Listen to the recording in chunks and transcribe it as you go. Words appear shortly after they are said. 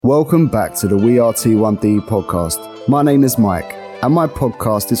Welcome back to the We Are T1D podcast. My name is Mike, and my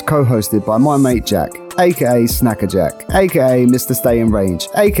podcast is co-hosted by my mate Jack, aka Snacker Jack, aka Mr. Stay in Range,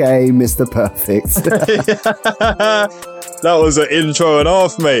 aka Mr. Perfect. That was an intro and a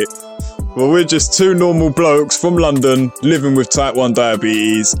half, mate. Well, we're just two normal blokes from London living with type 1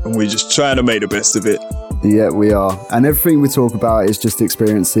 diabetes, and we're just trying to make the best of it. Yeah, we are. And everything we talk about is just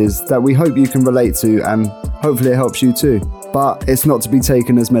experiences that we hope you can relate to, and hopefully it helps you too. But it's not to be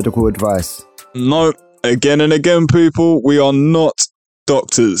taken as medical advice. No, again and again, people, we are not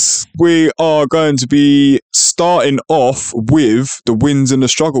doctors. We are going to be starting off with the wins and the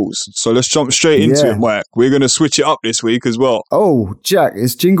struggles. So let's jump straight into it, Mike. We're going to switch it up this week as well. Oh, Jack,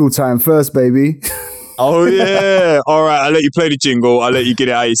 it's jingle time first, baby. Oh, yeah. All right, I'll let you play the jingle. I'll let you get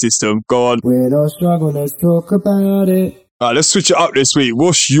it out of your system. Go on. Win or struggle, let's talk about it. All right, let's switch it up this week.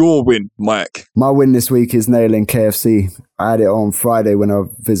 What's your win, Mike? My win this week is nailing KFC. I had it on Friday when I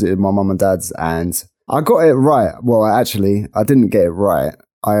visited my mum and dad's, and I got it right. Well, actually, I didn't get it right.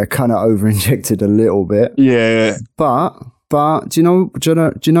 I kind of over-injected a little bit. Yeah. But do you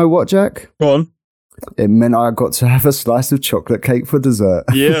know what, Jack? Go on. It meant I got to have a slice of chocolate cake for dessert.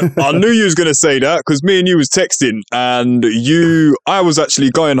 Yeah, I knew you was going to say that because me and you was texting, and I was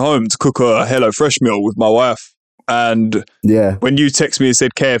actually going home to cook a HelloFresh meal with my wife. And when you text me and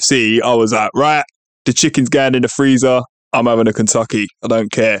said KFC, I was like, right, the chicken's going in the freezer. I'm having a Kentucky. I don't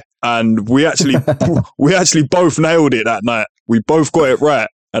care. And we actually both nailed it that night. We both got it right.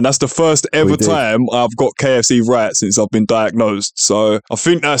 And that's the first ever time I've got KFC right since I've been diagnosed. So I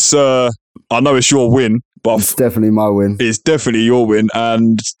think that's, I know it's your win, but it's definitely my win. It's definitely your win.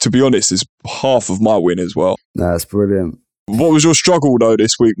 And to be honest, it's half of my win as well. That's brilliant. What was your struggle though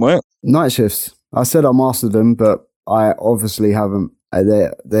this week, mate? Night shifts. I said I mastered them, but I obviously haven't.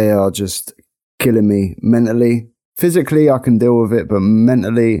 They are just killing me mentally. Physically, I can deal with it, but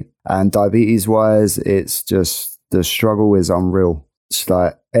mentally and diabetes-wise, it's just, the struggle is unreal. It's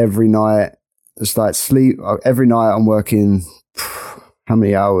like every night, it's like sleep. Every night I'm working, how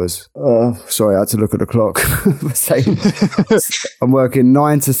many hours? Sorry, I had to look at the clock. I'm working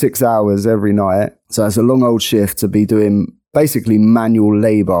 9 to 6 hours every night. So it's a long old shift to be doing basically manual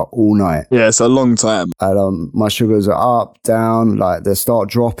labor all night. Yeah, it's a long time. And my sugars are up, down, like they start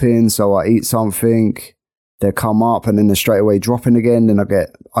dropping. So I eat something, they come up, and then they're straight away dropping again. Then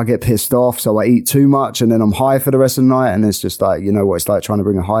I get pissed off, so I eat too much, and then I'm high for the rest of the night. And it's just like, you know what it's like trying to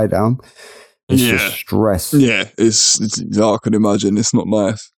bring a high down. It's just stress. Yeah, it's I can imagine. It's not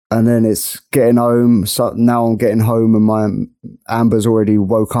nice. And then it's getting home. So now I'm getting home, and my Amber's already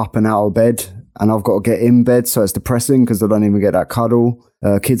woke up and out of bed, and I've got to get in bed. So it's depressing because I don't even get that cuddle.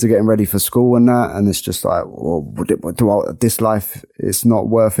 Kids are getting ready for school and that, and it's just like, well, this life is not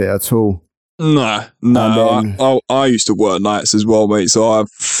worth it at all. Nah. I used to work nights as well, mate. So I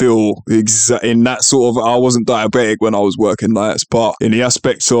feel in that sort of. I wasn't diabetic when I was working nights, but in the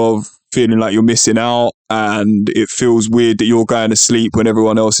aspects of feeling like you're missing out, and it feels weird that you're going to sleep when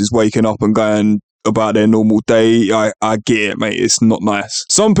everyone else is waking up and going about their normal day. I get it, mate. It's not nice.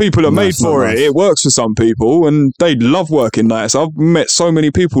 Some people are made for it. It works for some people, and they love working nights. I've met so many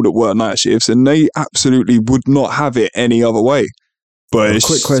people that work night shifts, and they absolutely would not have it any other way. But a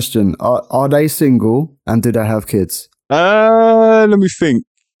quick question: Are they single, and do they have kids? Let me think.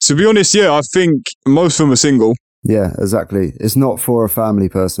 To be honest, yeah, I think most of them are single. Yeah, exactly. It's not for a family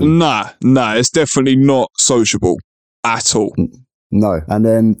person. Nah, it's definitely not sociable at all. No. And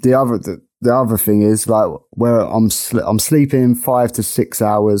then the other thing is like where I'm sleeping 5 to 6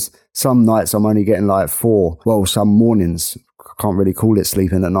 hours. Some nights I'm only getting like 4. Well, some mornings. I can't really call it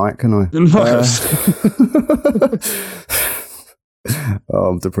sleeping at night, can I? No. Oh,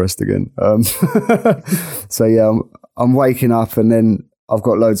 I'm depressed again. So yeah, I'm waking up, and then I've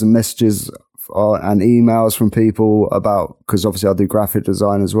got loads of messages and emails from people about, because obviously I do graphic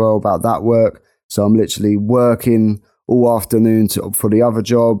design as well, about that work. So I'm literally working all afternoon for the other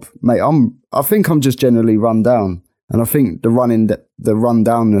job, mate. I think I'm just generally run down, and I think the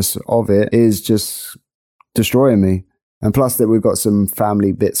rundownness of it is just destroying me. And plus that we've got some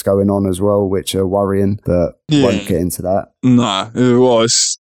family bits going on as well, which are worrying, but won't get into that. Nah, well,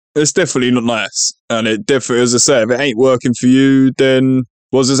 it's definitely not nice. And it definitely, as I say, if it ain't working for you, then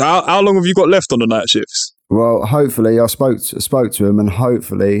how long have you got left on the night shifts? Well, hopefully, I spoke to him, and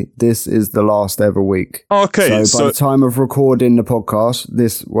hopefully this is the last ever week. Okay. So by the time of recording the podcast,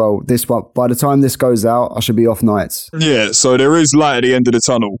 by the time this goes out, I should be off nights. Yeah, so there is light at the end of the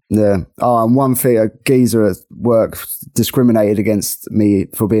tunnel. Yeah. Oh, and one thing, a geezer at work discriminated against me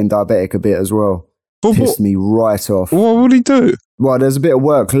for being diabetic a bit as well. Pissed me right off. What would he do? Well, there's a bit of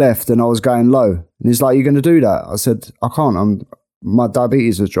work left, and I was going low. And he's like, "You're going to do that?" I said, "I can't. my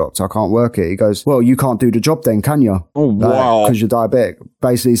diabetes has dropped. I can't work it. He goes, well, you can't do the job then, can you? Oh, wow. Because you're diabetic.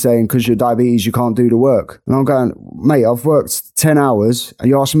 Basically saying, because you're diabetes, you can't do the work. And I'm going, mate, I've worked 10 hours and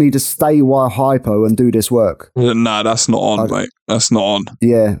you're asking me to stay while hypo and do this work. Nah, that's not on, mate. That's not on.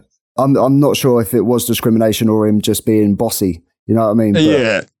 Yeah. I'm not sure if it was discrimination or him just being bossy. You know what I mean? But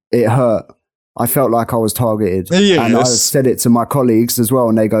yeah. It hurt. I felt like I was targeted. Yeah, and I said it to my colleagues as well,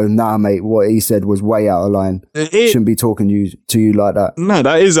 and they go, nah, mate, what he said was way out of line. Shouldn't be talking to you like that. No,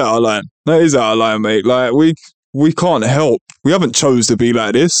 that is out of line. That is out of line, mate. Like, we can't help. We haven't chose to be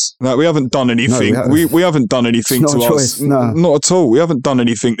like this. Like, we haven't done anything. No, we haven't done anything to us. No. Not at all. We haven't done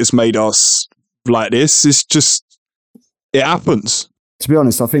anything that's made us like this. It's just, it happens. To be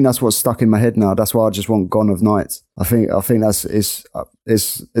honest, I think that's what's stuck in my head now. That's why I just want gone of nights. I think that's it's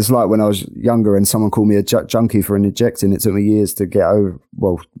like when I was younger and someone called me a junkie for injecting. It took me years to get over.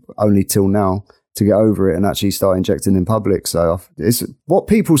 Well, only till now to get over it and actually start injecting in public. So it's what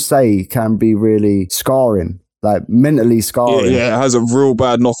people say can be really scarring, like mentally scarring. Yeah, it has a real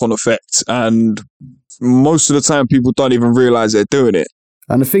bad knock-on effect, and most of the time people don't even realize they're doing it.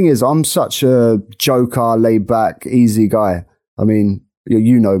 And the thing is, I'm such a joker, laid back, easy guy. I mean,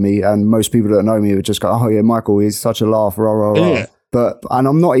 you know me, and most people that know me would just go, oh yeah, Michael, he's such a laugh, rah, rah, rah. Yeah. And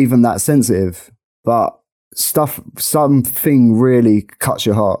I'm not even that sensitive, but something really cuts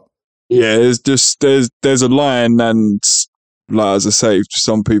your heart. Yeah, there's a line, and like, as I say,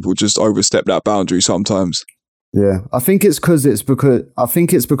 some people just overstep that boundary sometimes. Yeah, I think it's because it's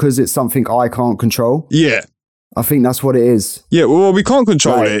something I can't control. Yeah. I think that's what it is. Yeah, well, we can't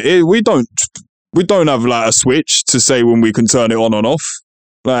control it. We don't have like a switch to say when we can turn it on and off.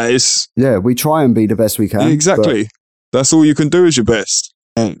 Like we try and be the best we can. Exactly. That's all you can do is your best.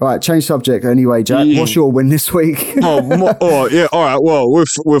 Right, change subject anyway, Jack. Yeah. What's your win this week? Yeah. All right. Well,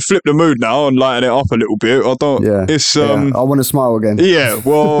 we'll flip the mood now and lighten it up a little bit. I want to smile again. Yeah.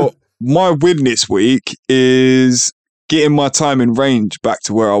 Well, my win this week is getting my time in range back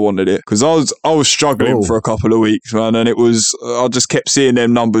to where I wanted it, because I was struggling for a couple of weeks, man, and I just kept seeing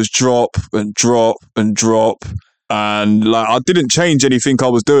them numbers drop and drop and drop, and like I didn't change anything I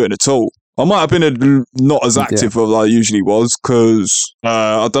was doing at all. I might have been not as active as I usually was, because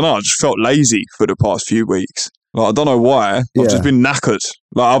I don't know, I just felt lazy for the past few weeks. Like, I don't know why. I've just been knackered.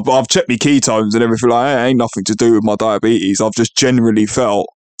 Like I've checked my ketones and everything. Like, it ain't nothing to do with my diabetes. I've just generally felt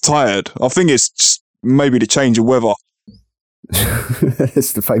tired. I think it's just maybe the change of weather.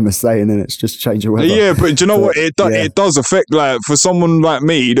 It's the famous saying, and it's just change of weather. Yeah, but do you know what? It does affect, like, for someone like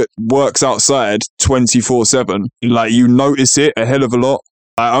me that works outside 24/7, like, you notice it a hell of a lot.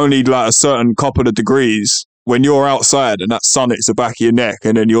 Like, only like a certain couple of degrees when you're outside and that sun hits the back of your neck,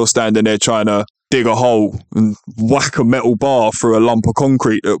 and then you're standing there trying to dig a hole and whack a metal bar through a lump of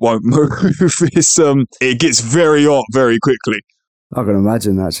concrete that won't move. It gets very hot very quickly. I can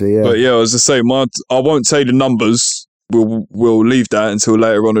imagine, actually. Yeah. But yeah, as I say, I won't say the numbers. We'll leave that until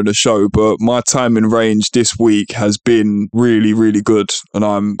later on in the show, but my time in range this week has been really, really good, and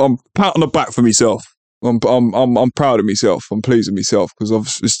I'm pat on the back for myself. I'm proud of myself. I'm pleased with myself,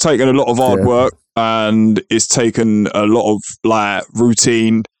 because it's taken a lot of hard work, and it's taken a lot of like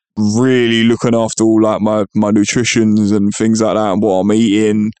routine, really looking after all like my nutritions and things like that, and what I'm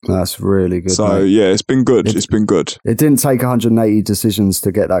eating. That's really good. So yeah, it's been good. It's been good. It didn't take 180 decisions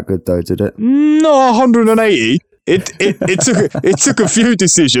to get that good, though, did it? No, 180. It took a few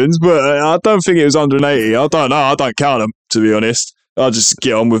decisions, but I don't think it was 180. I don't know. I don't count them, to be honest. I just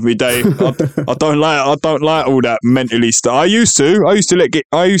get on with my day. I don't like all that mentally stuff. I used to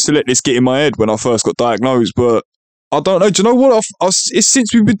let this get in my head when I first got diagnosed, but I don't know. Do you know what? It's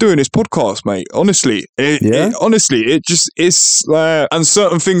since we've been doing this podcast, mate. Honestly, it's like, and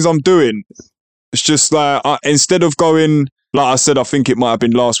certain things I'm doing, it's just like instead of going, like I said, I think it might have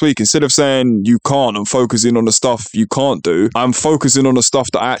been last week, instead of saying you can't and focusing on the stuff you can't do, I'm focusing on the stuff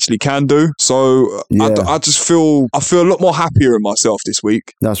that I actually can do. So I just feel a lot more happier in myself this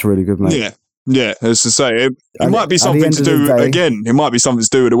week. That's really good, mate. Yeah. As to say, it might be something to do, again, it might be something to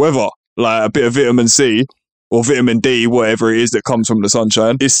do with the weather, like a bit of vitamin C or vitamin D, whatever it is that comes from the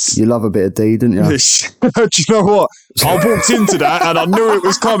sunshine. You love a bit of D, didn't you? Do you know what? I walked into that and I knew it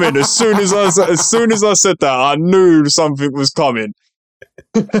was coming. As soon as I said that, I knew something was coming.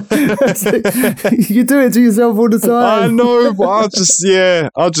 You do it to yourself all the time. I know, but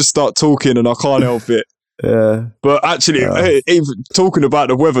I just start talking and I can't help it. Yeah. But actually, even talking about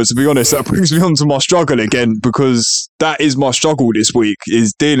the weather, to be honest, that brings me on to my struggle again, because that is my struggle this week,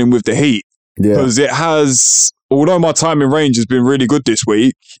 is dealing with the heat. Yeah. Because it has, although my time in range has been really good this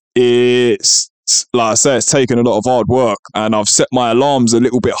week, it's, like I say, it's taken a lot of hard work, and I've set my alarms a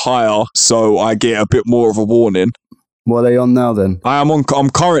little bit higher so I get a bit more of a warning. What are they on now then? I'm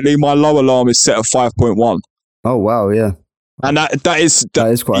currently, my low alarm is set at 5.1. Oh, wow, yeah. And that is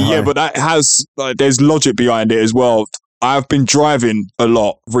quite high. Yeah, but that has, there's logic behind it as well. I've been driving a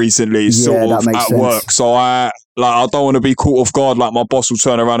lot recently, at sense. work. So I don't want to be caught off guard. Like my boss will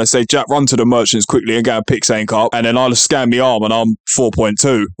turn around and say, Jack, run to the merchants quickly and go and pick something up. And then I'll scan my arm and I'm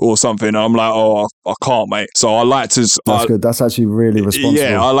 4.2 or something. And I'm like, oh, I can't, mate. So I like to... That's good. That's actually really responsible.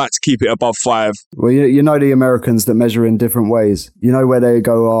 Yeah, I like to keep it above 5. Well, you know the Americans that measure in different ways. You know where they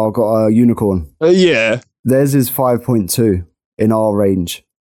go, oh, I've got a unicorn. Yeah. Theirs is 5.2 in our range.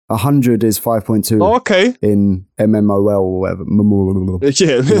 100 is 5.2. Oh, okay. In MMOL or whatever.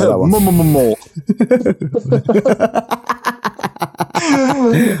 Yeah.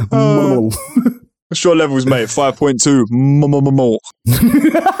 What's your levels, mate? 5.2.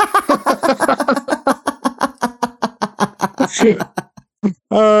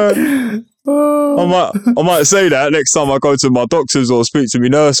 I might say that next time I go to my doctors or speak to my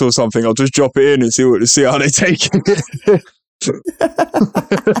nurse or something. I'll just drop it in and see how they take it.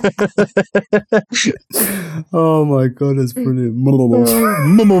 Oh my god, that's brilliant.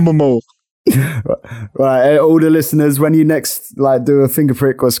 Right, all the listeners, when you next do a finger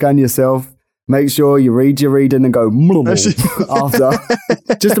prick or scan yourself, make sure you read your reading and go after.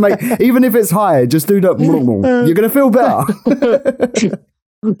 Just to make, even if it's high, just do that. You're gonna feel better.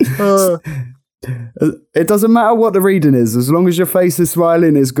 It doesn't matter what the reading is, as long as your face is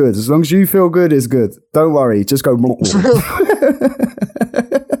smiling, is good. As long as you feel good, is good. Don't worry, just go.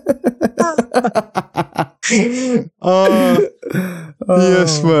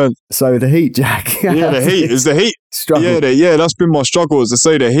 Yes, man. So the heat, Jack. Yeah, the heat is the heat. Struggle. Yeah, that's been my struggle. As I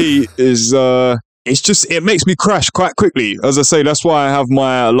say, the heat is it makes me crash quite quickly. As I say, that's why I have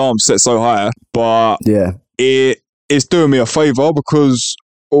my alarm set so high. But yeah, it's doing me a favor because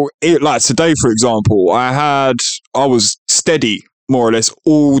like today, for example, I was steady more or less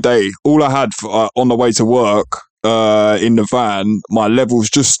all day. All I had on the way to work in the van, my levels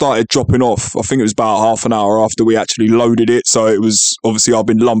just started dropping off. I think it was about half an hour after we actually loaded it. So it was, obviously I've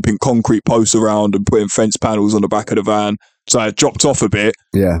been lumping concrete posts around and putting fence panels on the back of the van. So it dropped off a bit.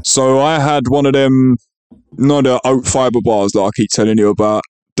 Yeah. So I had one of them, the oat fiber bars that I keep telling you about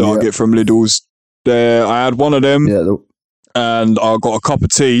that I get from Lidl's. There, I had one of them. Yeah. And I got a cup of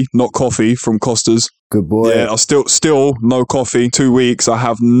tea, not coffee, from Costa's. Good boy. Yeah, I still no coffee. 2 weeks, I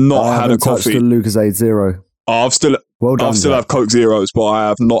have not had a coffee. I haven't touched the Lucozade Zero. I still have Coke Zeros, but I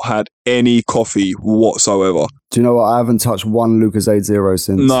have not had any coffee whatsoever. Do you know what? I haven't touched one Lucozade Zero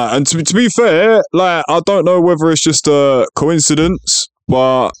since. No, and to be fair, I don't know whether it's just a coincidence,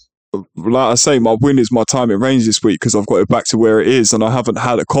 but like I say, my win is my time in range this week because I've got it back to where it is, and I haven't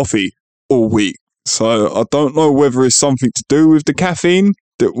had a coffee all week. So I don't know whether it's something to do with the caffeine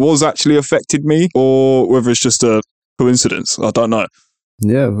that was actually affected me, or whether it's just a coincidence. I don't know.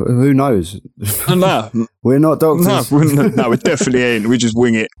 Yeah, who knows? Nah. We're not doctors. No, we definitely ain't. We just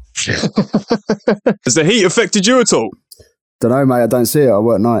wing it. Has the heat affected you at all? Don't know, mate. I don't see it. I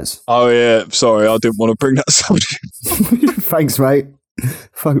work nights. Oh, yeah. Sorry, I didn't want to bring that subject. Thanks, mate.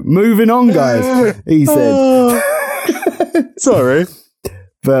 Moving on, guys, he said. Sorry.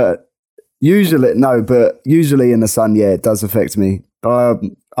 But usually in the sun, yeah, it does affect me.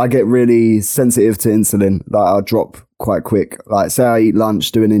 I get really sensitive to insulin. I drop quite quick. Say I eat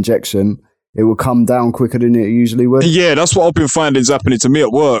lunch, do an injection, it will come down quicker than it usually would. Yeah, that's what I've been finding is happening to me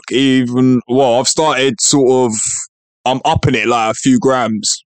at work. I've started I'm upping it a few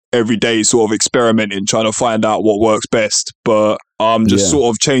grams every day, sort of experimenting, trying to find out what works best. But I'm just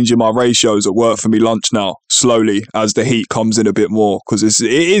sort of changing my ratios at work for me lunch now, slowly, as the heat comes in a bit more. Because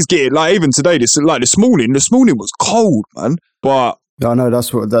it is getting, even today, this morning was cold, man. But I know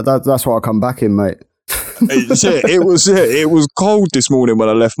that's what I come back in, mate. It was cold this morning when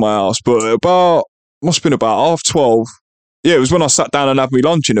I left my house, but must have been about 12:30. Yeah, it was when I sat down and had my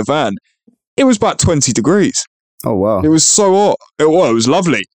lunch in a van. It was about 20 degrees. Oh, wow. It was so hot. It was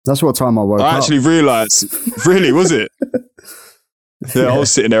lovely. That's what time I woke up. I actually realised, really, was it? Yeah, I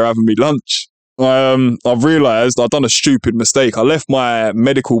was sitting there having me lunch. I realised I'd done a stupid mistake. I left my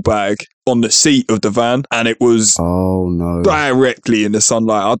medical bag on the seat of the van and it was directly in the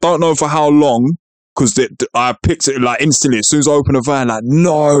sunlight. I don't know for how long, because I picked it instantly. As soon as I opened the van,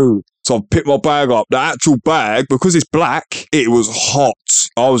 no. So I picked my bag up. The actual bag, because it's black, it was hot.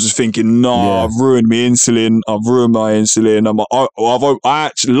 I was just thinking, I've ruined my insulin. I've ruined my insulin.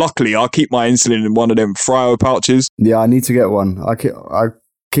 Luckily, I keep my insulin in one of them Fryo pouches. Yeah, I need to get one. I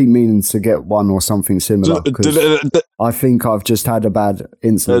keep meaning to get one or something similar. I think I've just had a bad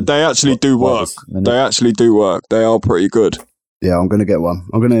insulin. They actually do work. They actually do work. They are pretty good. Yeah, I'm going to get one.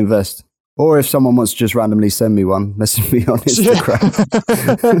 I'm going to invest. Or if someone wants to just randomly send me one, message me on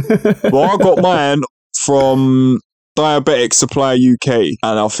Instagram. Well, I got mine from Diabetic Supply UK,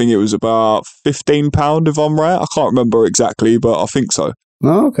 and I think it was about £15 if I'm right. I can't remember exactly, but I think so.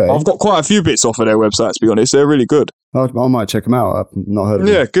 Oh, okay. I've got quite a few bits off of their website, to be honest. They're really good. I might check them out. I've not heard of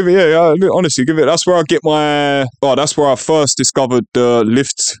them. Yeah, honestly, give it. That's where I get that's where I first discovered the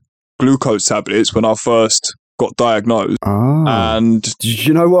Lift glucose tablets when I first got diagnosed. And did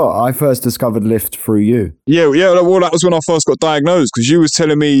you know what? I first discovered Lift through you. Yeah. Well, that was when I first got diagnosed, because you was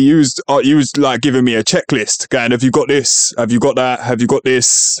telling me you was like giving me a checklist, going, have you got this? Have you got that? Have you got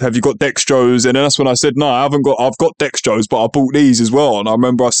this? Have you got dextrose? And then that's when I said, no, I haven't got. I've got dextrose, but I bought these as well. And I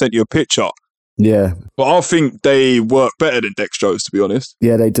remember I sent you a picture. Yeah. But I think they work better than dextrose, to be honest.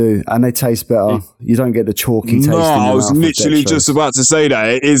 Yeah, they do. And they taste better. You don't get the chalky taste. No, I was literally just about to say that.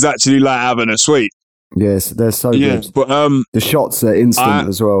 It is actually like having a sweet. Yes, they're so good. But the shots are instant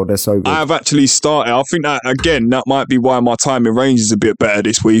as well. They're so good. I've actually started. I think that, again, that might be why my time in range is a bit better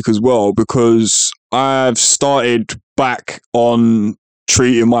this week as well, because I've started back on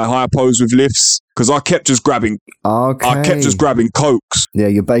treating my hypos with lifts, because I kept just grabbing Cokes. Yeah,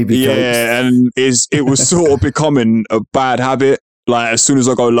 your baby Cokes. Yeah, and it was sort of becoming a bad habit. Like, as soon as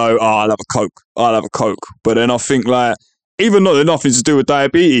I go low, I'll have a Coke. But then I think, like, even though they're nothing to do with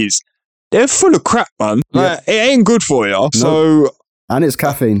diabetes, they're full of crap, man. Like, it ain't good for you. Nope. So, and it's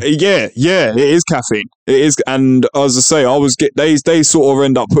caffeine. Yeah, it is caffeine. It is, and as I say, they sort of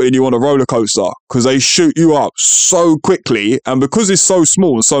end up putting you on a roller coaster, because they shoot you up so quickly, and because it's so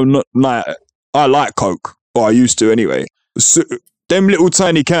small, I like Coke, or I used to anyway. So, them little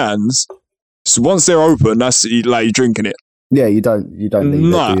tiny cans, so once they're open, that's like you're drinking it. Yeah, you don't need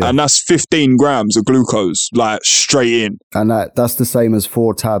it. And that's 15 grams of glucose, like straight in. And that's the same as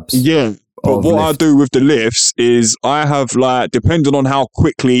 4 tabs. Yeah. But what I do with the lifts is I have, like, depending on how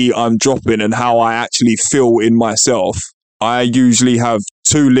quickly I'm dropping and how I actually feel in myself, I usually have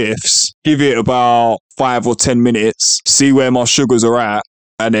 2 lifts, give it about 5 or 10 minutes, see where my sugars are at,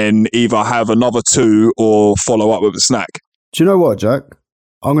 and then either have another 2 or follow up with a snack. Do you know what, Jack?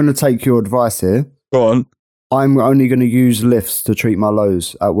 I'm going to take your advice here. Go on. I'm only going to use lifts to treat my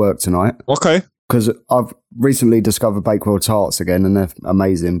lows at work tonight. Okay. Because I've recently discovered Bakewell tarts again, and they're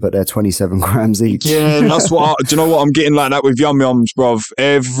amazing, but they're 27 grams each. Yeah, that's what do you know what? I'm getting like that with Yum Yums, bruv.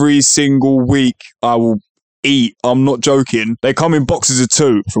 Every single week I will eat. I'm not joking. They come in boxes of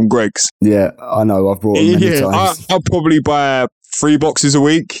 2 from Greg's. Yeah, I know. I've brought them many times. I'll probably buy 3 boxes a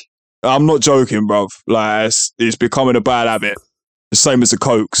week. I'm not joking, bruv. Like, it's becoming a bad habit. The same as the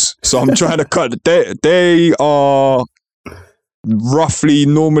Cokes. So I'm trying to cut. They are roughly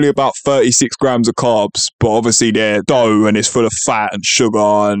normally about 36 grams of carbs, but obviously they're dough and it's full of fat and sugar,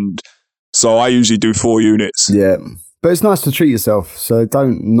 and so I usually do 4 units. Yeah. But it's nice to treat yourself, so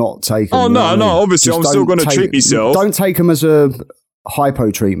don't not take them. Oh, no, obviously I'm still going to treat myself. Don't take them as a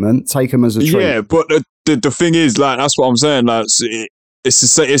hypo treatment, take them as a treat. Yeah, but the thing is, like, that's what I'm saying, like, it's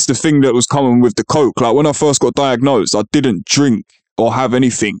the thing that was coming with the Coke. Like, when I first got diagnosed, I didn't drink or have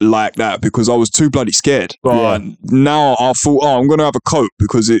anything like that because I was too bloody scared. But now I thought, I'm going to have a Coke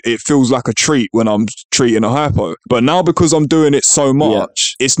because it feels like a treat when I'm treating a hypo. But now because I'm doing it so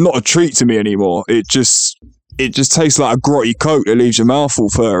much, it's not a treat to me anymore. It just tastes like a grotty Coke that leaves your mouth all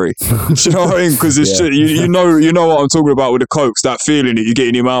furry. Do you know what I mean? Because it's just, you know what I'm talking about with the Cokes, that feeling that you get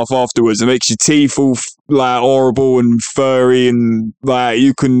in your mouth afterwards. It makes your teeth all like horrible and furry, and like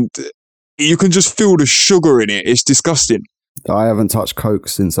you can just feel the sugar in it. It's disgusting. I haven't touched Coke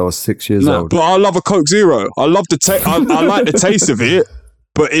since I was 6 years old. But I love a Coke Zero. I love the I like the taste of it,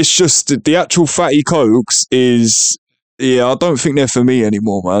 but it's just the actual fatty Cokes is. Yeah, I don't think they're for me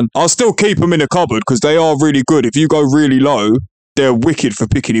anymore, man. I'll still keep them in a cupboard because they are really good. If you go really low, they're wicked for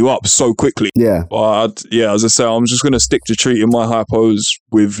picking you up so quickly. Yeah. But as I say, I'm just going to stick to treating my hypos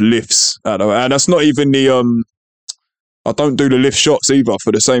with lifts. And that's not even I don't do the lift shots either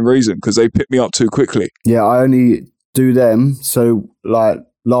for the same reason, because they pick me up too quickly. Yeah, I only do them. So, like,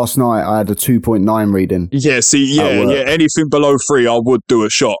 last night I had a 2.9 reading. Yeah, anything below 3, I would do a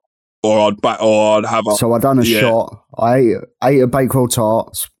shot. Or I'd have a... So I done a shot. I ate a Bakewell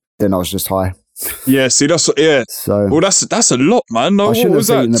tart. Then I was just high. Yeah, see, that's... Yeah. So... Well, that's a lot, man. No, what was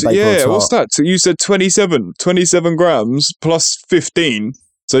that? Yeah, what's that? So you said 27 grams plus 15.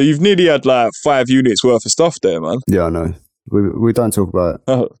 So you've nearly had like 5 units worth of stuff there, man. Yeah, I know. We don't talk about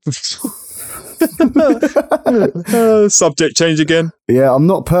it. Subject change again. Yeah, I'm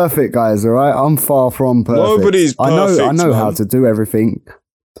not perfect, guys, all right? I'm far from perfect. Nobody's perfect, I know how to do everything.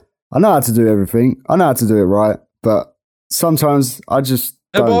 I know how to do everything. I know how to do it right. But sometimes I just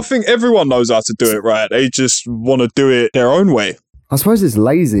don't. But I think everyone knows how to do it right. They just want to do it their own way. I suppose it's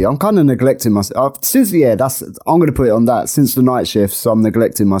lazy. I'm kind of neglecting myself. I'm going to put it on that. Since the night shifts, I'm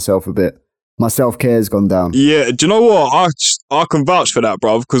neglecting myself a bit. My self-care's gone down. Yeah, do you know what? I can vouch for that,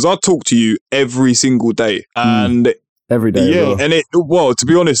 bruv, because I talk to you every single day. And every day. Yeah, and to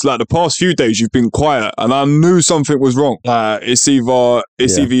be honest, like the past few days you've been quiet and I knew something was wrong. It's either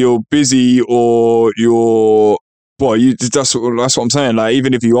you're busy or you're that's what I'm saying. Like,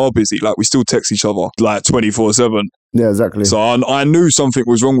 even if you are busy, like, we still text each other like 24/7. Yeah, exactly. So I knew something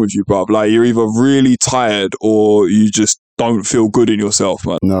was wrong with you, bruv. Like, you're either really tired or you just don't feel good in yourself,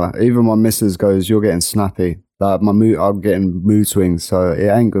 man. No, even my missus goes, "You're getting snappy." Like, I'm getting mood swings, so it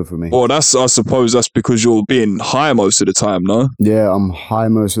ain't good for me. Well, I suppose that's because you're being high most of the time, no? Yeah, I'm high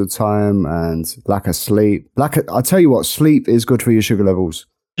most of the time and lack of sleep. I tell you what, sleep is good for your sugar levels.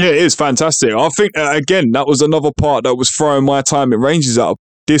 Yeah, it is fantastic. I think, again, that was another part that was throwing my time in ranges out.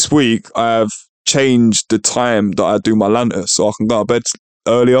 This week, I have changed the time that I do my lantern so I can go to bed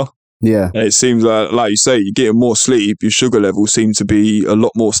earlier. Yeah. And it seems like you say, you're getting more sleep, your sugar levels seem to be a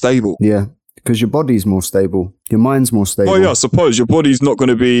lot more stable. Yeah, because your body's more stable. Your mind's more stable. Oh, yeah, I suppose your body's not going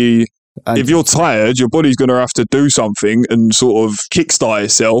to be... if you're tired, your body's going to have to do something and sort of kickstart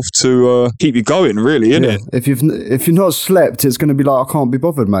itself to keep you going, really, isn't it? If you've not slept, it's going to be like, I can't be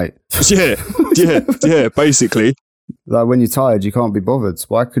bothered, mate. Yeah, basically. Like, when you're tired, you can't be bothered.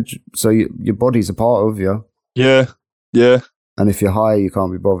 Why could you? So your body's a part of you. Yeah. And if you're high, you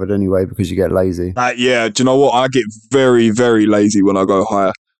can't be bothered anyway because you get lazy. Yeah, do you know what? I get very, very lazy when I go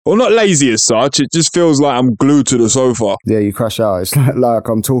higher. Well, not lazy as such. It just feels like I'm glued to the sofa. Yeah, you crash out. It's like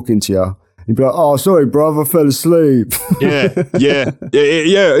I'm talking to you. You'd be like, "Oh, sorry, bruv, I fell asleep." Yeah.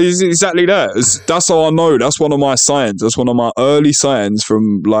 It's exactly that. That's how I know. That's one of my signs. That's one of my early signs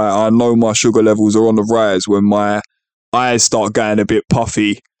from, like, I know my sugar levels are on the rise when my eyes start getting a bit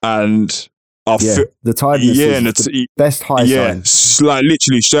puffy and the tiredness is the best high sign. Yeah, like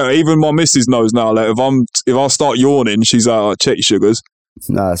literally. Even my missus knows now. Like, if I start yawning, she's like, "Oh, check your sugars."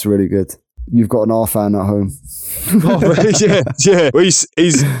 Nah, it's really good. You've got an R-fan at home. Yeah. Well, he's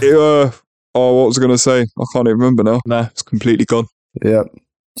what was I going to say? I can't even remember now. Nah, it's completely gone. Yeah,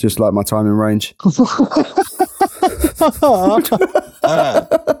 just like my time in range.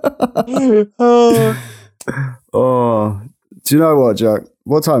 Oh, do you know what, Jack?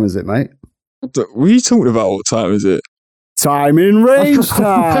 What time is it, mate? What are you talking about? What time is it? Time in range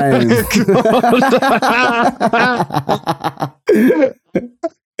time.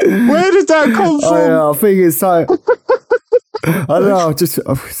 Where did that come from? Yeah, I think it's time. I don't know.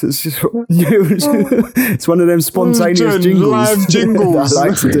 It's one of them spontaneous jingles. Live jingles. that I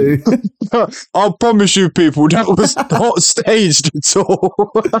like to do. I promise you, people, that was not staged at all.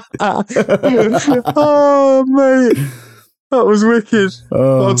 Oh, mate. That was wicked.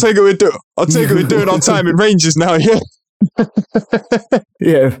 I'll take it with doing our time in ranges now, yeah?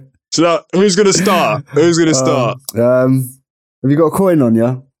 Yeah. So who's going to start? Have you got a coin on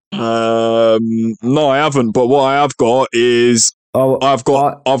you? No, I haven't. But what I have got is I've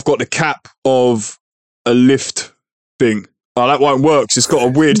got the cap of a lift thing. Oh, that won't work. It's got a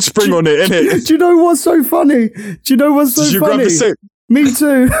weird spring on it, innit? Do you know what's so funny? Did you grab the same? Me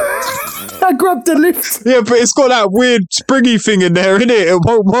too. I grabbed the lift. Yeah, but it's got that weird springy thing in there, innit? It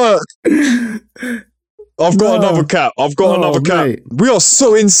won't work. I've got another cap. Mate. We are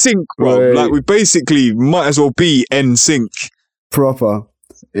so in sync, bro. Right. Like, we basically might as well be in sync. Proper.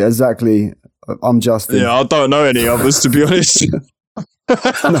 Yeah, exactly. I'm Justin. Yeah, I don't know any others, to be honest.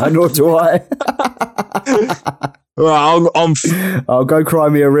 No, nor do I. Right, I'll go cry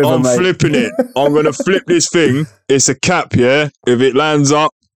me a river, mate. I'm flipping it. I'm going to flip this thing. It's a cap, yeah? If it lands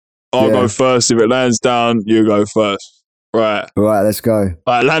up, I'll go first. If it lands down, you go first. Right, let's go.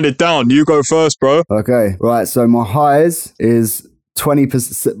 Right, land it down. You go first, bro. Okay. Right, so my highs is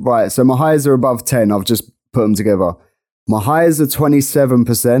 20%. Right, so my highs are above 10. I've just put them together. My highs are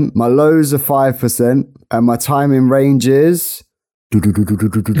 27%. My lows are 5%. And my time in range is a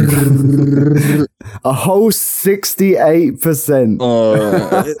whole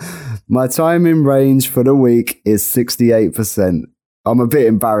 68%. My time in range for the week is 68%. I'm a bit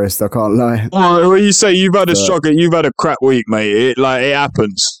embarrassed, I can't lie. Well, you say you've had a struggle, you've had a crap week, mate. It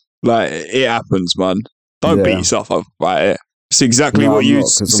happens. Like, it happens, man. Don't beat yourself up about it. It's exactly what you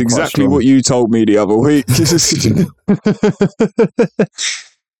told me the other week.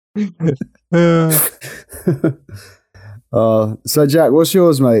 So Jack, what's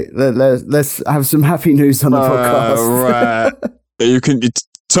yours, mate? Let's have some happy news on the podcast. Right. You can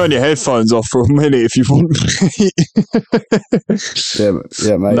turn your headphones off for a minute if you want.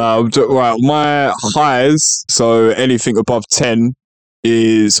 Yeah, mate. No, right. My highs, so anything above 10,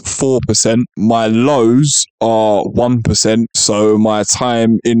 is 4%. My lows are 1%. So my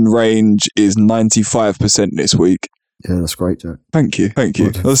time in range is 95% this week. Yeah, that's great, Jack. Thank you.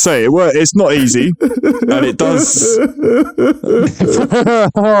 I'll say it's not easy, and it does.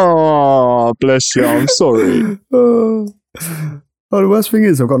 Oh, bless you. I'm sorry. Oh, the worst thing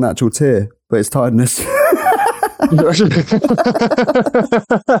is I've got an actual tear, but it's tiredness.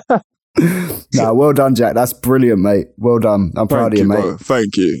 Nah, well done, Jack. That's brilliant, mate. Well done. I'm proud of you, mate. Bro.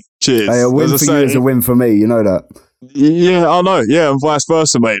 Thank you. Cheers. Hey, a win for you is a win for me. You know that. Yeah, I know. Yeah, and vice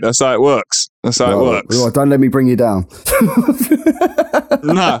versa, mate. That's how it works. Well, don't let me bring you down.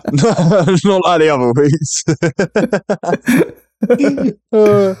 Nah, not like the other weeks.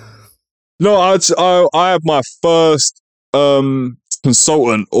 No, I had my first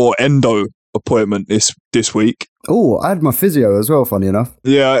consultant or endo appointment this week. Oh, I had my physio as well, funny enough.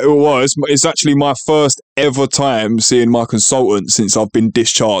 Yeah, it was. It's actually my first ever time seeing my consultant since I've been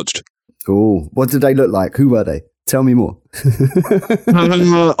discharged. Oh, what did they look like? Who were they? Tell me more.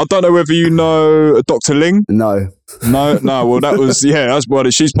 I don't know whether you know Dr. Ling. No. Well,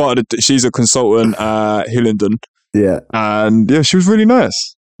 she's a consultant at Hillingdon. Yeah. And yeah, she was really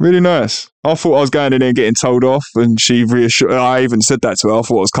nice. Really nice. I thought I was going in there and getting told off, and she reassured. I even said that to her. I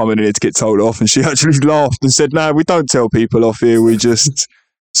thought I was coming in here to get told off, and she actually laughed and said, "No, we don't tell people off here. We just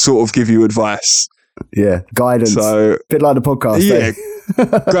sort of give you advice." Yeah, guidance. So, bit like the podcast. Yeah,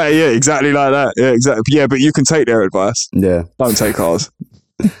 great. Yeah, exactly like that. Yeah, exactly. Yeah, but you can take their advice. Yeah, don't take ours.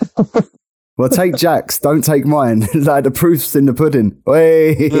 Well, take Jack's. Don't take mine. Like the proof's in the pudding.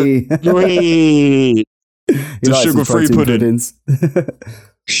 Hey. The sugar-free pudding.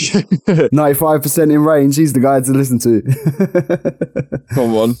 95% in range. He's the guy to listen to.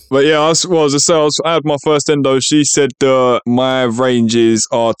 Come on. But yeah, I had my first endo. She said my ranges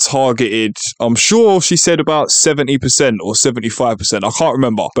are targeted. I'm sure she said about 70% or 75%. I can't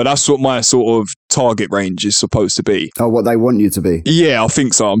remember. But that's what my sort of target range is supposed to be. Oh, what they want you to be? Yeah, I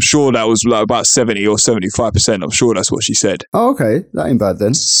think so. I'm sure that was like about 70 or 75%. I'm sure that's what she said. Oh, okay. That ain't bad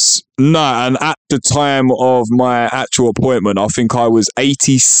then. No, and at the time of my actual appointment, I think I was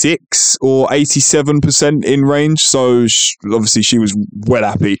 86 or 87% in range. So obviously she was well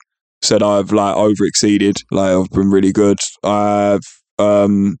happy. Said I've like over exceeded. Like I've been really good.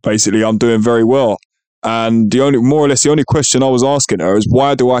 Basically I'm doing very well. And the only question I was asking her is,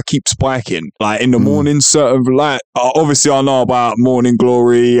 why do I keep spiking? Like in the morning, obviously I know about morning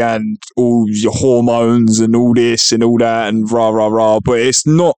glory and all your hormones and all this and all that and rah, rah, rah. But it's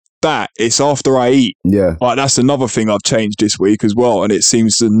not that. It's after I eat. Yeah. Like that's another thing I've changed this week as well. And it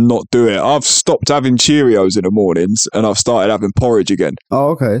seems to not do it. I've stopped having Cheerios in the mornings and I've started having porridge again. Oh,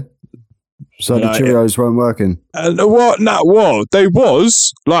 okay. So the Cheerios weren't working? They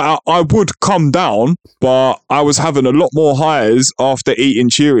was. Like, I would come down, but I was having a lot more highs after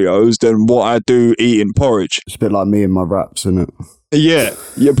eating Cheerios than what I do eating porridge. It's a bit like me and my wraps, isn't it? Yeah,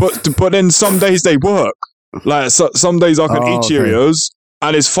 but then some days they work. Like, some days I can eat Cheerios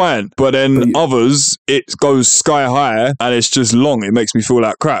and it's fine, but then others, it goes sky high and it's just long. It makes me feel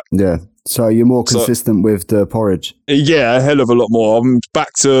like crap. Yeah. So you're more consistent with the porridge? Yeah, a hell of a lot more. I'm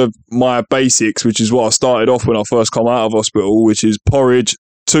back to my basics, which is what I started off when I first come out of hospital, which is porridge,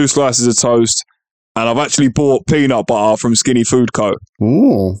 2 slices of toast, and I've actually bought peanut butter from Skinny Food Co.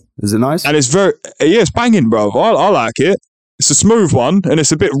 Oh, is it nice? And it's it's banging, bro. I like it. It's a smooth one, and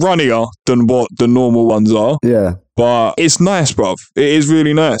it's a bit runnier than what the normal ones are. Yeah. But it's nice, bruv. It is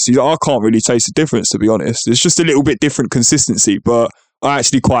really nice. I can't really taste the difference, to be honest. It's just a little bit different consistency, but I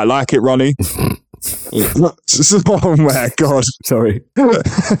actually quite like it, Ronnie. Oh my God. Sorry.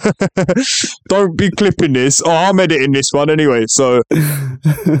 Don't be clipping this. Oh, I'm editing this one anyway, so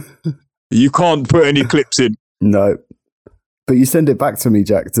you can't put any clips in. No. But you send it back to me,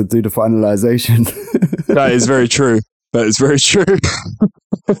 Jack, to do the finalization. That is very true. That is very true.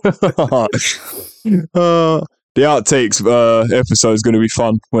 The outtakes episode is going to be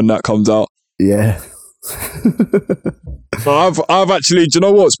fun when that comes out. Yeah. I've actually, do you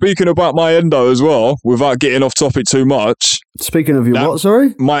know what? Speaking about my endo as well, without getting off topic too much. Speaking of your what,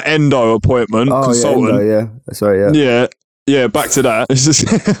 sorry? My endo appointment, consultant. Yeah, endo, yeah. Sorry, yeah. Yeah, back to that. It's just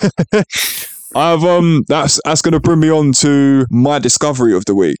that's going to bring me on to my discovery of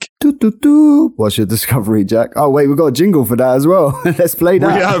the week. What's your discovery, Jack? Oh wait, we've got a jingle for that as well. Let's play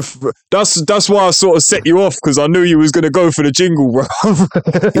that. We have. That's why I sort of set you off, because I knew you was going to go for the jingle, bro.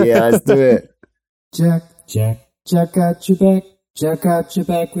 Yeah, let's do it. Jack got your back. Jack got your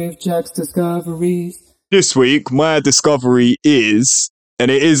back with Jack's discoveries. This week, my discovery is,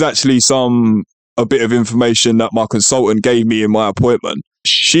 and it is actually a bit of information that my consultant gave me in my appointment.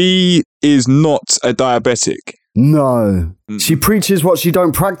 She is not a diabetic. No. She preaches what she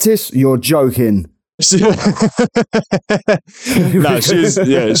don't practice? You're joking. No, she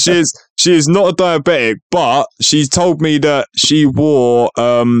is not a diabetic, but she told me that she wore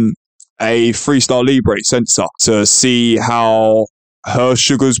a Freestyle Libre sensor to see how her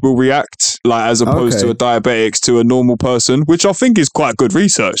sugars will react, like as opposed to a diabetic to a normal person, which I think is quite good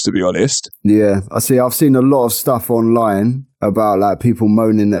research, to be honest. Yeah, I see. I've seen a lot of stuff online about like people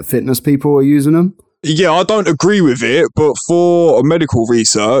moaning that fitness people are using them. Yeah, I don't agree with it, but for medical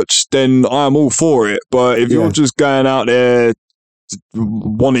research, then I'm all for it. But if you're just going out there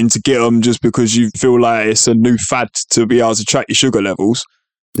wanting to get them just because you feel like it's a new fad to be able to track your sugar levels,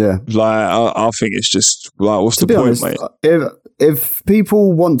 like I think it's just like, what's the point, mate? If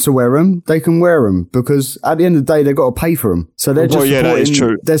people want to wear them, they can wear them because at the end of the day, they've got to pay for them. So they're that is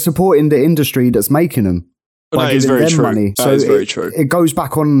true. They're supporting the industry that's making them. That is very true. Money. That is very true. It goes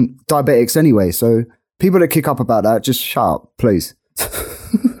back on diabetics anyway. So people that kick up about that, just shut up, please.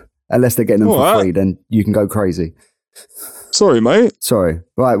 Unless they're getting them for free, then you can go crazy. Sorry, mate. Sorry.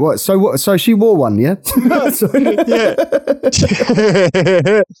 Right. What? So she wore one, yeah? Yeah.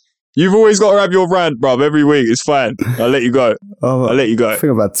 You've always got to have your rant, bruv. Every week. It's fine. I'll let you go. I'll let you go. I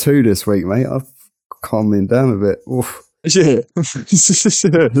think I've had 2 this week, mate. I've calmed me down a bit. Oof. Yeah.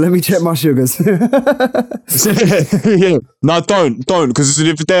 Let me check my sugars. Yeah. No, don't. Because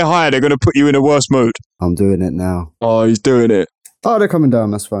if they're higher, they're going to put you in a worse mood. I'm doing it now. Oh, he's doing it. Oh, they're coming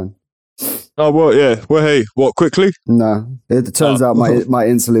down. That's fine. Oh, well, yeah. Well, hey, what, quickly? No. It turns out my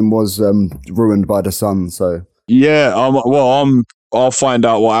insulin was ruined by the sun, so... Yeah, I'll find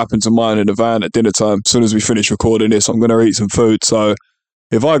out what happened to mine in the van at dinner time. As soon as we finish recording this, I'm going to eat some food. So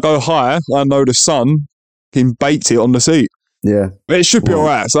if I go higher, I know the sun can bake it on the seat. Yeah. It should be all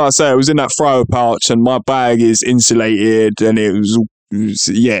right. So like I say, it was in that throw pouch and my bag is insulated and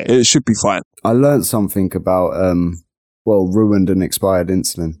it should be fine. I learned something about, ruined and expired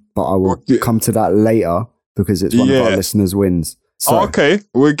insulin, but I will come to that later because it's one of our listeners' wins. So, okay.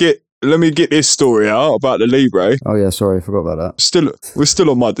 Let me get this story out about the Libre. Oh yeah, sorry, I forgot about that. We're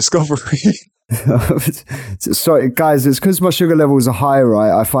still on my discovery. Sorry, guys, it's because my sugar levels are high,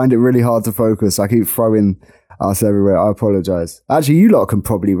 right? I find it really hard to focus. I keep throwing us everywhere. I apologise. Actually, you lot can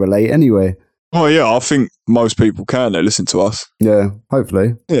probably relate anyway. Oh yeah, I think most people can. They listen to us. Yeah,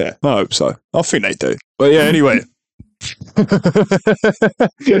 hopefully. Yeah, I hope so. I think they do. But yeah, anyway. I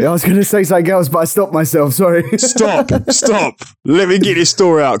was going to say something else, but I stopped myself. Sorry. Stop. Let me get this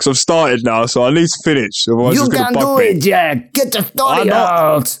story out because I've started now, so I need to finish. Otherwise you can do it, Jack. Get the story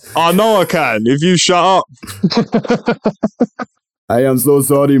out. I know I can. If you shut up. I am so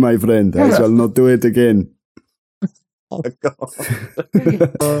sorry, my friend. I shall not do it again. Oh, God.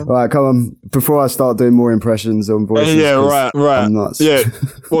 Right, come on. Before I start doing more impressions on voices. Yeah, right. I'm nuts. Yeah.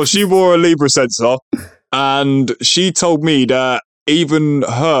 Well, she wore a Libre sensor. And she told me that even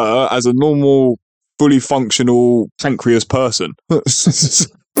her, as a normal, fully functional pancreas person...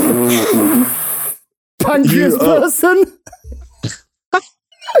 Pancreas person?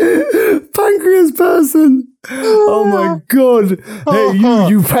 Pancreas person! Oh my God. Hey,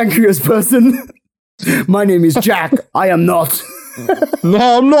 you pancreas person. My name is Jack. I am not.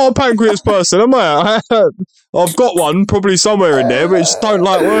 No, I'm not a pancreas person, am I? I've got one, probably somewhere in there, but it just don't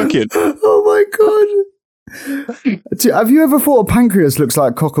like working. Oh my God. Have you ever thought a pancreas looks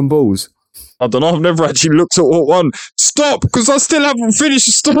like cock and balls? I don't know. I've never actually looked at what one. Stop, because I still haven't finished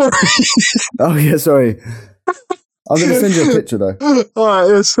the story. Oh yeah, sorry. I'm going to send you a picture though. All right,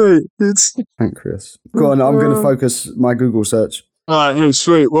 yeah, sweet. It's pancreas. Go on, I'm going to focus my Google search. All right, yeah,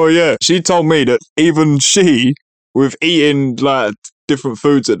 sweet. Well, yeah, she told me that even she, with eating like different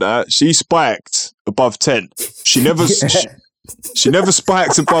foods and that, she spiked above 10. She never, she never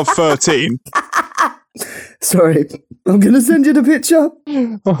spiked above 13. Sorry, I'm going to send you the picture.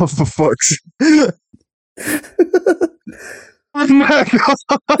 Oh, for fuck's sake. Oh my God.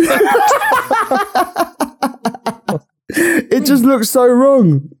 It just looks so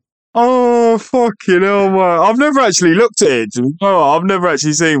wrong. Oh, fucking hell, man. I've never actually looked at it. Oh, I've never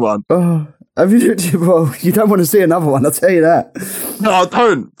actually seen one. Oh, have you looked at it? Well, you don't want to see another one, I'll tell you that. No, I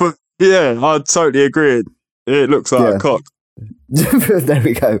don't. But yeah, I totally agree. It looks like a cock. There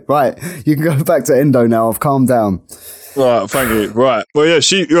we go. Right, you can go back to endo now. I've calmed down. Right, thank you. Right, well, yeah,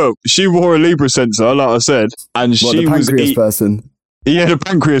 she wore a Libre sensor, like I said, and she was the pancreas person. Yeah, the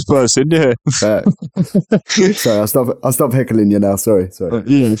pancreas person. Yeah. Sorry, I'll stop heckling you now. Sorry.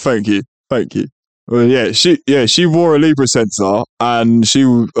 Yeah, thank you. Well, yeah, she wore a Libre sensor, and she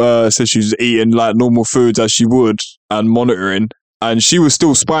said she was eating like normal foods as she would, and monitoring, and she was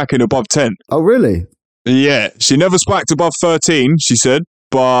still spiking above 10. Oh, really? Yeah, she never spiked above 13, she said.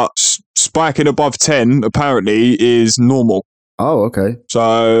 but spiking above 10 apparently is normal. Oh, okay.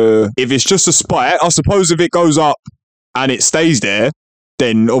 So if it's just a spike, I suppose if it goes up and it stays there,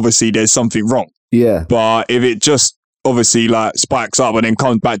 then obviously there's something wrong. Yeah. But if it just obviously like spikes up and then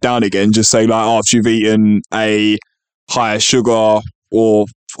comes back down again, just say like after you've eaten a higher sugar or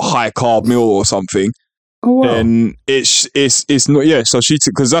high carb meal or something, then it's not, yeah. So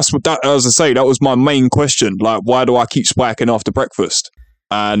because that's what that, as I say, that was my main question. Like, why do I keep spiking after breakfast?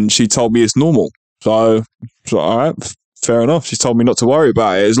 And she told me it's normal. So all right. Fair enough. She's told me not to worry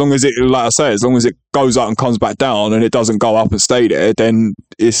about it. As long as it, like I say, as long as it goes up and comes back down and it doesn't go up and stay there, then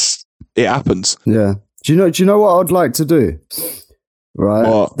it happens. Yeah. Do you know what I'd like to do? Right.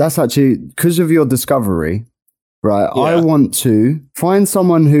 What? That's actually because of your discovery. Right. Yeah. I want to find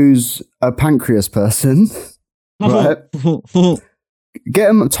someone who's a pancreas person. Right. Get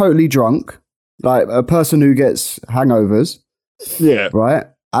them totally drunk, like a person who gets hangovers. Yeah. Right.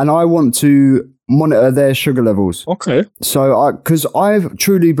 And I want to monitor their sugar levels. Okay. So because I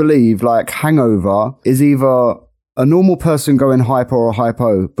truly believe like hangover is either a normal person going hyper or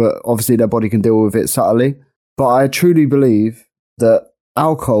hypo, but obviously their body can deal with it subtly. But I truly believe that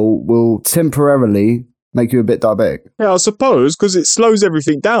alcohol will temporarily make you a bit diabetic. Yeah, I suppose, because it slows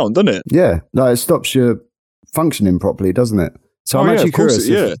everything down, doesn't it? Yeah. No, it stops you functioning properly, doesn't it? So I'm actually curious.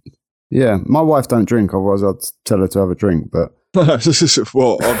 Yeah. My wife don't drink, otherwise I'd tell her to have a drink, but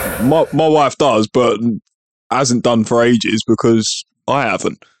well, my wife does, but hasn't done for ages because I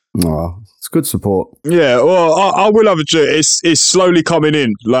haven't. Oh, it's good support. Yeah, well, I will have a drink. It's slowly coming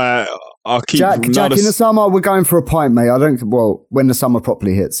in. Like I keep Jack, in the summer we're going for a pint, mate. When the summer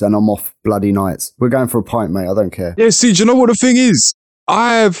properly hits and I'm off bloody nights, we're going for a pint, mate. I don't care. Yeah, see, do you know what the thing is?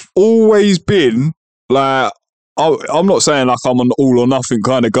 I've always been like, I'm not saying like I'm an all or nothing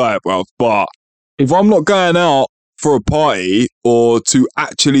kind of guy, bro, but if I'm not going out for a party or to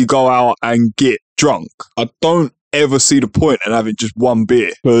actually go out and get drunk, I don't ever see the point in having just one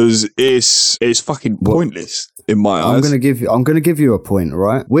beer because it's fucking pointless in my eyes. I'm gonna give you a point,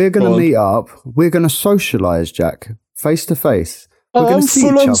 right? We're gonna meet up. We're gonna socialize, Jack, face to face. I'm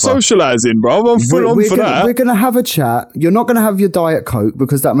full on socializing, bro. I'm full on for that. We're gonna have a chat. You're not gonna have your Diet Coke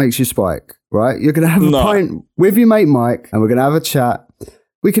because that makes you spike, right? You're gonna have a pint with your mate Mike, and we're gonna have a chat.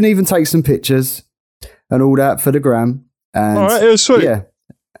 We can even take some pictures and all that for the gram. And all right, yeah, sweet. Yeah.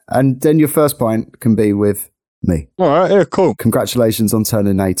 And then your first pint can be with me. All right, yeah, cool. Congratulations on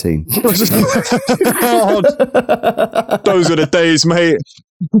turning 18. Those are the days, mate.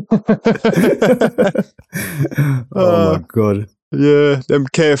 Oh my God. Yeah, them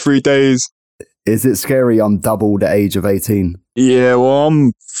carefree days. Is it scary I'm double the age of 18? Yeah, well,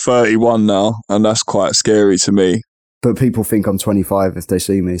 I'm 31 now, and that's quite scary to me. But people think I'm 25 if they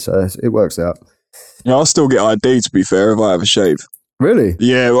see me, so it works out. Yeah, I'll still get ID, to be fair, if I have a shave. Really?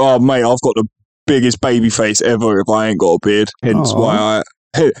 Yeah, well, mate, I've got the biggest baby face ever if I ain't got a beard. Hence why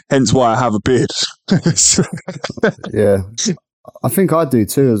I have a beard. Yeah. I think I do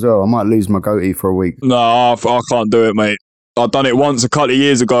too as well. I might lose my goatee for a week. No, I can't do it, mate. I've done it once a couple of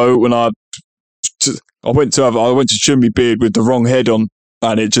years ago when I went to trim my beard with the wrong head on,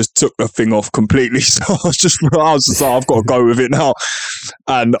 and it just took the thing off completely. So I was just like, I've got to go with it now.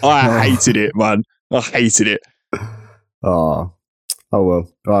 And I hated it, man. I hated it. Oh well.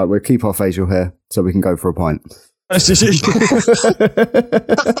 All right, we'll keep our facial hair so we can go for a pint.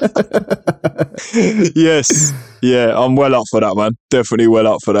 Yes. Yeah, I'm well up for that, man. Definitely well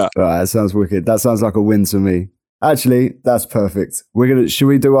up for that. All right, that sounds wicked. That sounds like a win to me. Actually, that's perfect. Should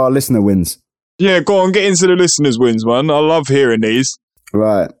we do our listener wins? Yeah, go on, get into the listeners' wins, man. I love hearing these.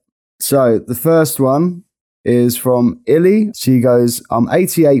 Right. So the first one is from Illy. She goes, I'm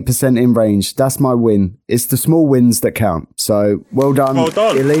 88% in range. That's my win. It's the small wins that count. So well done,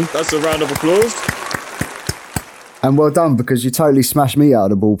 Illy. That's a round of applause. And well done, because you totally smashed me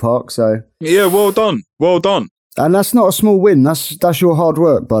out of the ballpark. So yeah, well done. Well done. And that's not a small win. That's your hard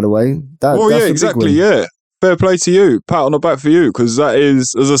work, by the way. That's yeah, exactly. Yeah. Fair play to you. Pat on the back for you, because that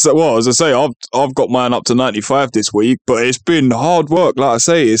is, as I say, I've got mine up to 95 this week, but it's been hard work. Like I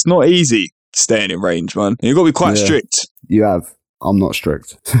say, it's not easy staying in range, man. You've got to be quite strict. You have. I'm not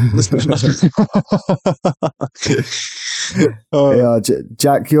strict. Yeah,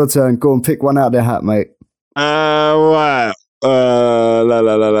 Jack, your turn. Go and pick one out of the hat, mate. Right.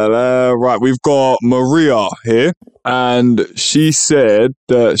 Right, we've got Maria here, and she said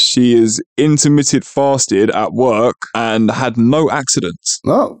that she is intermittent fasted at work and had no accidents.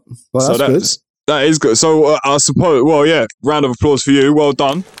 Oh, well, that's good. That is good. So I suppose, well, yeah, round of applause for you. Well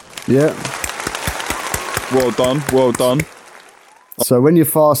done. Yeah. Well done. Well done. So when you're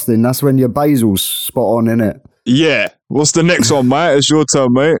fasting, that's when your basil's spot on, innit? Yeah. What's the next one, mate? It's your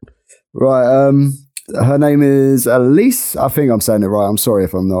turn, mate. Right. Her name is Elise. I think I'm saying it right. I'm sorry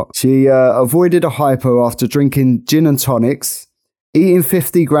if I'm not. She avoided a hypo after drinking gin and tonics, eating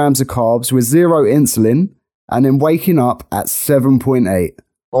 50 grams of carbs with 0 insulin, and then waking up at 7.8.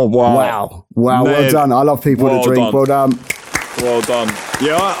 Oh, wow. Wow. Man. Well done. I love people that drink. Well done. Well done.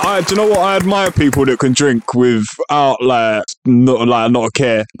 Yeah, I do you know what? I admire people that can drink without not a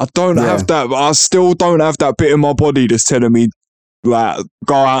care. I don't have that, but I still don't have that bit in my body that's telling me like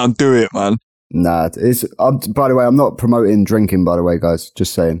go out and do it, man. Nah, by the way, I'm not promoting drinking, by the way, guys.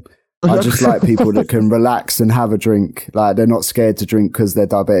 Just saying. I just like people that can relax and have a drink. Like, they're not scared to drink because they're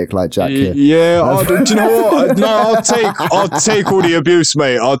diabetic like Jack here. Yeah, do you know what? No, I'll take all the abuse,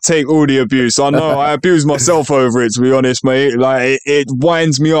 mate. I'll take all the abuse. I know I abuse myself over it, to be honest, mate. Like, it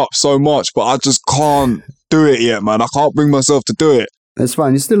winds me up so much, but I just can't do it yet, man. I can't bring myself to do it. It's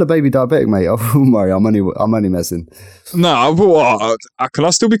fine. You're still a baby diabetic, mate. Don't worry. I'm only messing. No, what? Can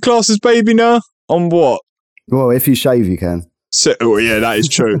I still be classed as baby now? On what? Well, if you shave, you can. Oh, yeah, that is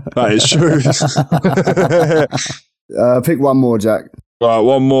true. That is true. Pick one more, Jack. Right,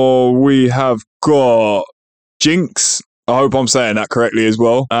 one more. We have got Jinx. I hope I'm saying that correctly as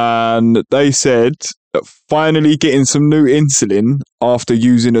well. And they said that finally getting some new insulin after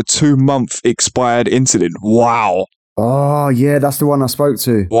using a 2-month expired insulin. Wow. Oh, yeah, that's the one I spoke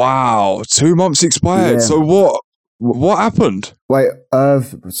to. Wow, 2 months expired. Yeah. So what happened? Wait,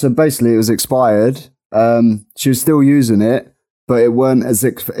 so basically it was expired. She was still using it. But it weren't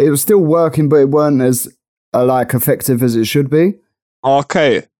it was still working, but it weren't as effective as it should be.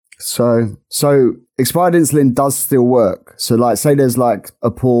 Okay. So expired insulin does still work. So like, say there's like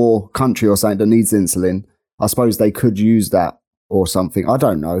a poor country or something that needs insulin. I suppose they could use that or something. I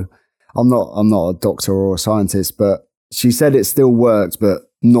don't know. I'm not a doctor or a scientist, but she said it still worked,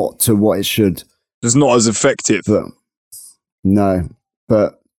 but not to what it should. It's not as effective. No,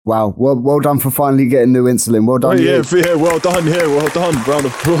 but. Wow, well done for finally getting new insulin. Well done. Yeah, well done. Yeah, well done. Round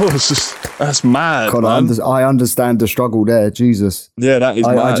of applause. That's mad, God, man. I understand the struggle there. Jesus. Yeah, that is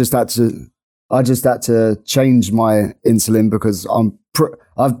mad. I just had to change my insulin because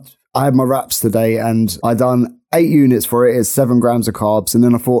I had my wraps today and I done 8 units for it. It's 7 grams of carbs, and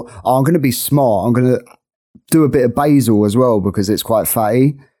then I thought, I'm going to be smart. I'm going to do a bit of basil as well because it's quite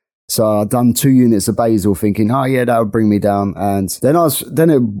fatty. So I'd done 2 units of basil thinking, oh yeah, that would bring me down. And then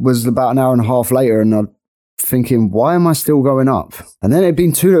it was about an hour and a half later and I'm thinking, why am I still going up? And then it'd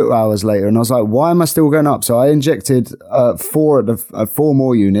been 2 hours later and I was like, why am I still going up? So I injected 4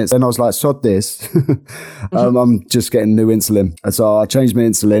 more units and I was like, sod this. I'm just getting new insulin. And so I changed my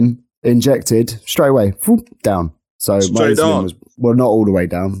insulin, injected straight away, down. So straight my insulin down. was, well, not all the way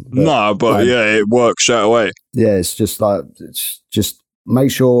down. But yeah, it works straight away. Yeah, it's just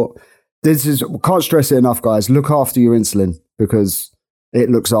make sure can't stress it enough, guys. Look after your insulin because it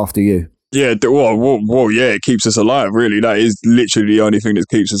looks after you. Yeah, well, yeah, it keeps us alive. Really, that is literally the only thing that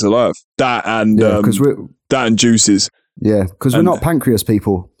keeps us alive. That and that and juices. Yeah, because we're not pancreas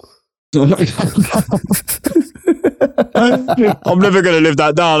people. I'm never going to live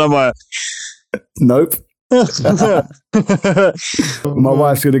that down, am I? Nope. My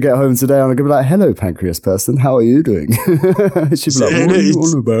wife's going to get home today and I'm going to be like, hello, pancreas person, how are you doing? She'll be like, what are you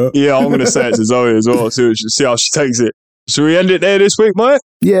all about? Yeah, I'm going to say it to Zoe as well, see how she takes it. Should we end it there this week, mate?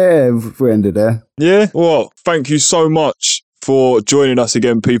 Yeah, we ended there. Yeah? Well, thank you so much for joining us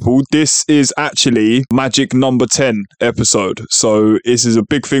again, people. This is actually magic number 10 episode. So this is a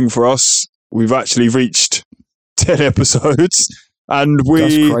big thing for us. We've actually reached 10 episodes. And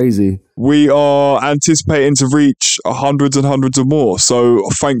that's crazy. We are anticipating to reach hundreds and hundreds of more. So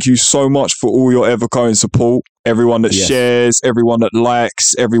thank you so much for all your ever-going support. Everyone that shares, everyone that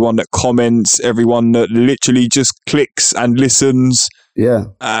likes, everyone that comments, everyone that literally just clicks and listens. Yeah.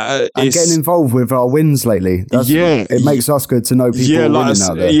 And getting involved with our wins lately. It makes us good to know people winning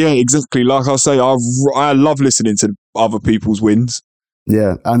out there. Yeah, exactly. Like I say, I love listening to other people's wins.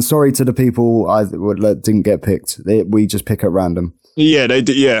 Yeah. And sorry to the people that didn't get picked. We just pick at random. Yeah, they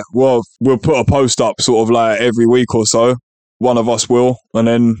did. Yeah, well, we'll put a post up sort of like every week or so. One of us will, and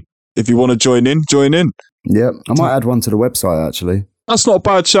then if you want to join in, join in. Yeah, I might add one to the website actually. That's not a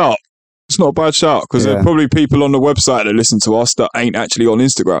bad shout. It's not a bad shout because there are probably people on the website that listen to us that ain't actually on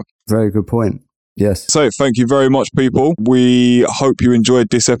Instagram. Very good point. Yes. So thank you very much, people. We hope you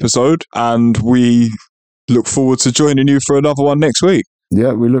enjoyed this episode, and we look forward to joining you for another one next week.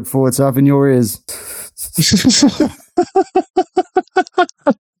 Yeah, we look forward to having your ears.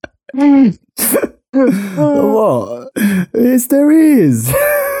 What? Yes, there is.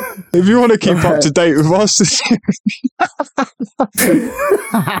 If you want to keep up to date with us.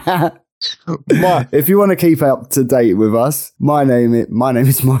 If you want to keep up to date with us, my name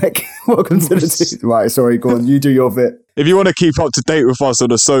is Mike. Welcome to the right. Sorry, go on. You do your bit. If you want to keep up to date with us on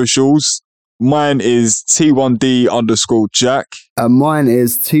the socials, mine is T1D_Jack. And mine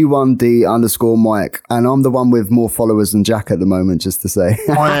is T1D_Mike. And I'm the one with more followers than Jack at the moment, just to say.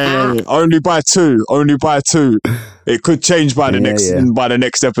 Only by two. It could change by the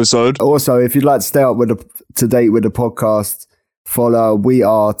next episode. Also, if you'd like to stay up to date with the podcast, follow We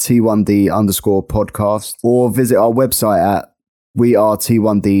Are T1D_podcast or visit our website at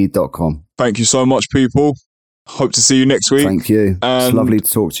wearet1d.com. Thank you so much, people. Hope to see you next week. Thank you. It's lovely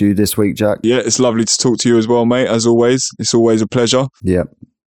to talk to you this week, Jack. Yeah, it's lovely to talk to you as well, mate, as always. It's always a pleasure. Yep.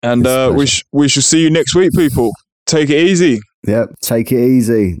 And we shall see you next week, people. Take it easy. Yep. Take it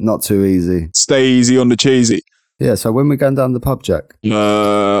easy. Not too easy. Stay easy on the cheesy. Yeah, so when we're going down the pub, Jack?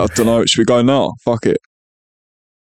 I don't know. Should we go now? Fuck it.